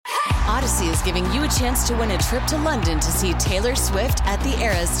Odyssey is giving you a chance to win a trip to London to see Taylor Swift at the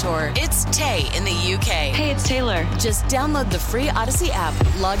Eras Tour. It's Tay in the UK. Hey, it's Taylor. Just download the free Odyssey app,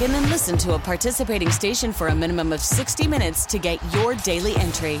 log in and listen to a participating station for a minimum of 60 minutes to get your daily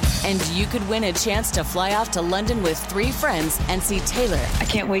entry. And you could win a chance to fly off to London with 3 friends and see Taylor. I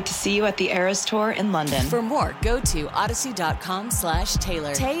can't wait to see you at the Eras Tour in London. For more, go to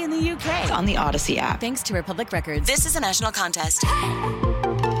odyssey.com/Taylor. Tay in the UK. It's on the Odyssey app. Thanks to Republic Records. This is a national contest.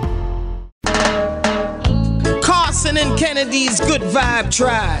 Carson and Kennedy's Good Vibe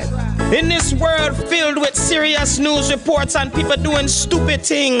Tribe. In this world filled with serious news reports and people doing stupid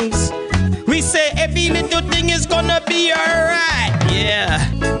things, we say every little thing is gonna be alright. Yeah.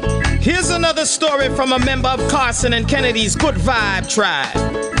 Here's another story from a member of Carson and Kennedy's Good Vibe Tribe.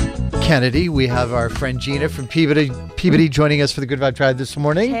 Kennedy, we have our friend Gina from Peabody joining us for the Good Vibe Tribe this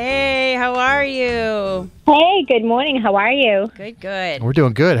morning. Hey, how are you? Hey, good morning. How are you? Good. We're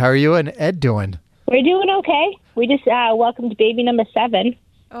doing good. How are you and Ed doing? We're doing okay. We just welcomed baby number 7.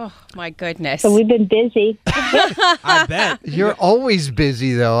 Oh, my goodness. So we've been busy. I bet. You're always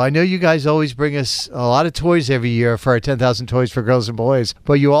busy, though. I know you guys always bring us a lot of toys every year for our 10,000 Toys for Girls and Boys,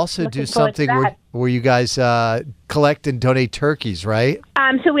 but you also do something where you guys collect and donate turkeys, right?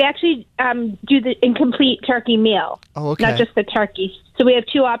 So we actually do the incomplete turkey meal. Oh, okay. Not just the turkey. So we have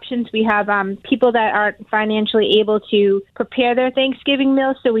 2 options. We have people that aren't financially able to prepare their Thanksgiving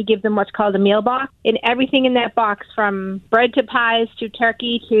meal, so we give them what's called a meal box. And everything in that box, from bread to pies to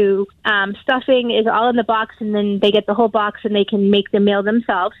turkey to stuffing, is all in the box, and then they get the whole box and they can make the meal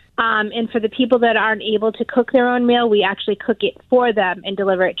themselves. And for the people that aren't able to cook their own meal, we actually cook it for them and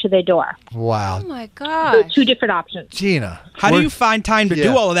deliver it to their door. Wow. Oh, my So gosh. 2 different options. Gina. How do you find time to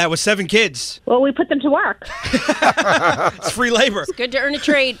do all of that with 7 kids? Well, we put them to work. It's free labor. Good to earn a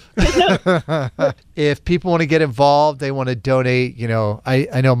trade. If people want to get involved, they want to donate,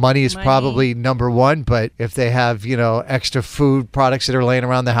 I know money is probably number one, but if they have, extra food products that are laying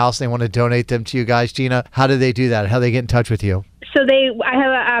around the house, they want to donate them to you guys, Gina, how do they do that? How do they get in touch with you? So I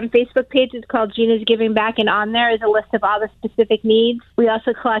have a Facebook page. It's called Gina's Giving Back, and on there is a list of all the specific needs. We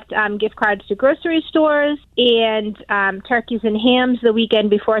also collect gift cards to grocery stores and turkeys and hams the weekend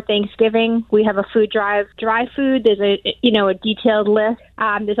before Thanksgiving. We have a food drive, dry food. There's a detailed list.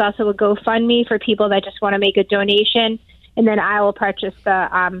 There's also a GoFundMe for people that just want to make a donation, and then I will purchase the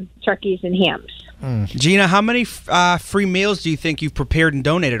turkeys and hams. Gina, how many free meals do you think you've prepared and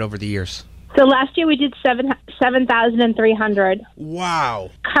donated over the years? So last year we did 7,300.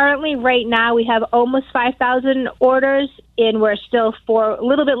 Wow. Currently, right now, we have almost 5,000 orders, and we're still a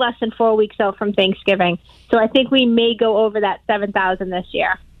little bit less than 4 weeks out from Thanksgiving. So I think we may go over that 7,000 this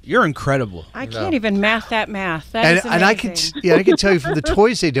year. You're incredible. I can't even math that math. That is amazing. And I can tell you from the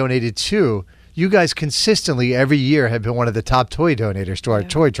toys they donated too, you guys consistently every year have been one of the top toy donators to our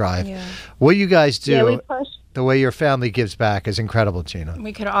toy drive. Yeah. What you guys do... Yeah, we push. The way your family gives back is incredible, Gina.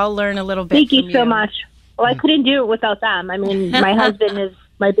 We could all learn a little bit Thank from you so much. Well, I couldn't do it without them. I mean, my husband is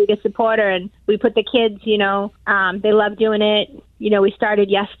my biggest supporter, and we put the kids, they love doing it. We started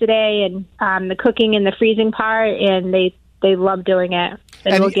yesterday, and the cooking and the freezing part, and they love doing it.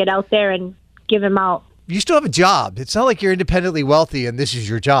 And we'll get out there and give them out. You still have a job. It's not like you're independently wealthy and this is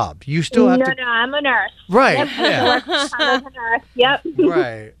your job. You still have to... No, I'm a nurse. Right. Yep, yeah. I'm a nurse. Yep.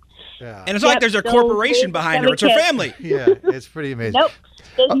 Right. Yeah. And it's not like there's a corporation behind her. It's her family. Yeah, it's pretty amazing. Nope.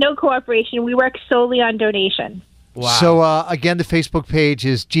 There's no corporation. We work solely on donation. Wow. So, again, the Facebook page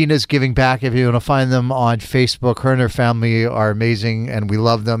is Gina's Giving Back. If you want to find them on Facebook, her and her family are amazing, and we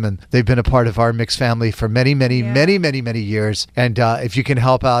love them. And they've been a part of our mixed family for many years. And if you can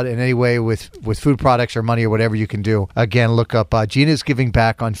help out in any way with food products or money or whatever you can do, again, look up Gina's Giving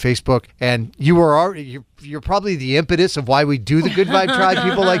Back on Facebook. And you're probably the impetus of why we do the Good Vibe Tribe,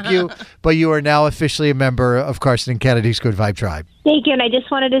 people like you, but you are now officially a member of Carson and Kennedy's Good Vibe Tribe. Thank you. And I just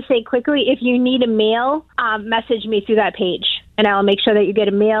wanted to say quickly, if you need a meal, message me through that page, and I'll make sure that you get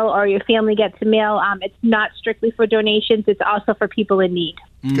a meal or your family gets a meal. It's not strictly for donations. It's also for people in need.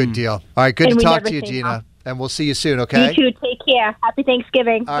 Good deal. All right. Good to talk to you, Gina. No. And we'll see you soon, okay? You too. Take care. Happy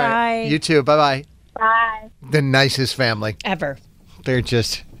Thanksgiving. All right. Bye. You too. Bye-bye. Bye. The nicest family. Ever. They're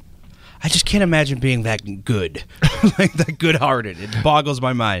just... I just can't imagine being that good, like that good-hearted. It boggles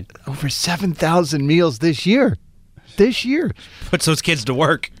my mind. Over 7,000 meals this year. Puts those kids to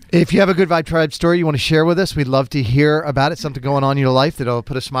work. If you have a Good Vibe Tribe story you want to share with us, we'd love to hear about it. Something going on in your life that'll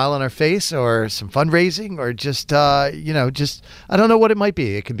put a smile on our face, or some fundraising, or just, I don't know what it might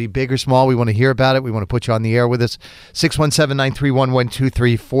be. It can be big or small. We want to hear about it. We want to put you on the air with us.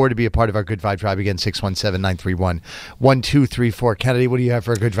 617-931-1234 to be a part of our Good Vibe Tribe. Again, 617-931-1234. Kennedy, what do you have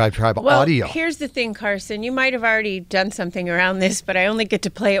for a Good Vibe Tribe audio? Here's the thing, Carson. You might have already done something around this, but I only get to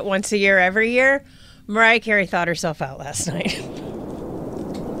play it once a year every year. Mariah Carey thawed herself out last night.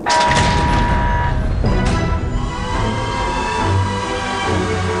 Blow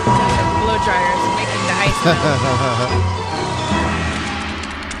dryers making the ice.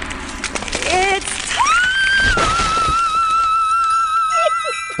 It's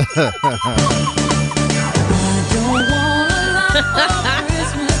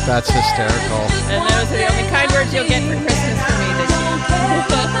That's hysterical. And those are the only kind words you'll get for Christmas from me this year.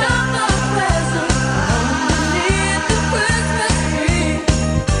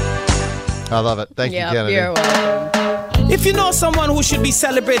 I love it. Thank you, Kennedy. You're welcome. If you know someone who should be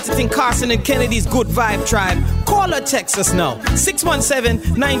celebrated in Carson and Kennedy's Good Vibe Tribe, call or text us now.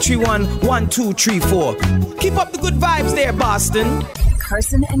 617-931-1234. Keep up the good vibes there, Boston.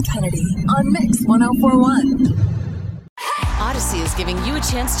 Carson and Kennedy on Mix 1041. Odyssey is giving you a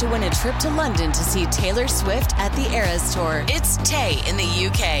chance to win a trip to London to see Taylor Swift at the Eras Tour. It's Tay in the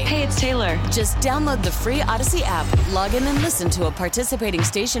UK. Hey, it's Taylor. Just download the free Odyssey app, log in and listen to a participating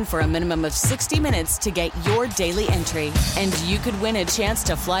station for a minimum of 60 minutes to get your daily entry. And you could win a chance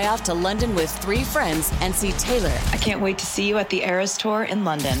to fly off to London with 3 friends and see Taylor. I can't wait to see you at the Eras Tour in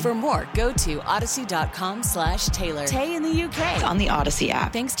London. For more, go to odyssey.com/Taylor. Tay in the UK. On the Odyssey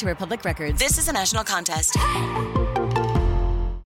app. Thanks to Republic Records. This is a national contest.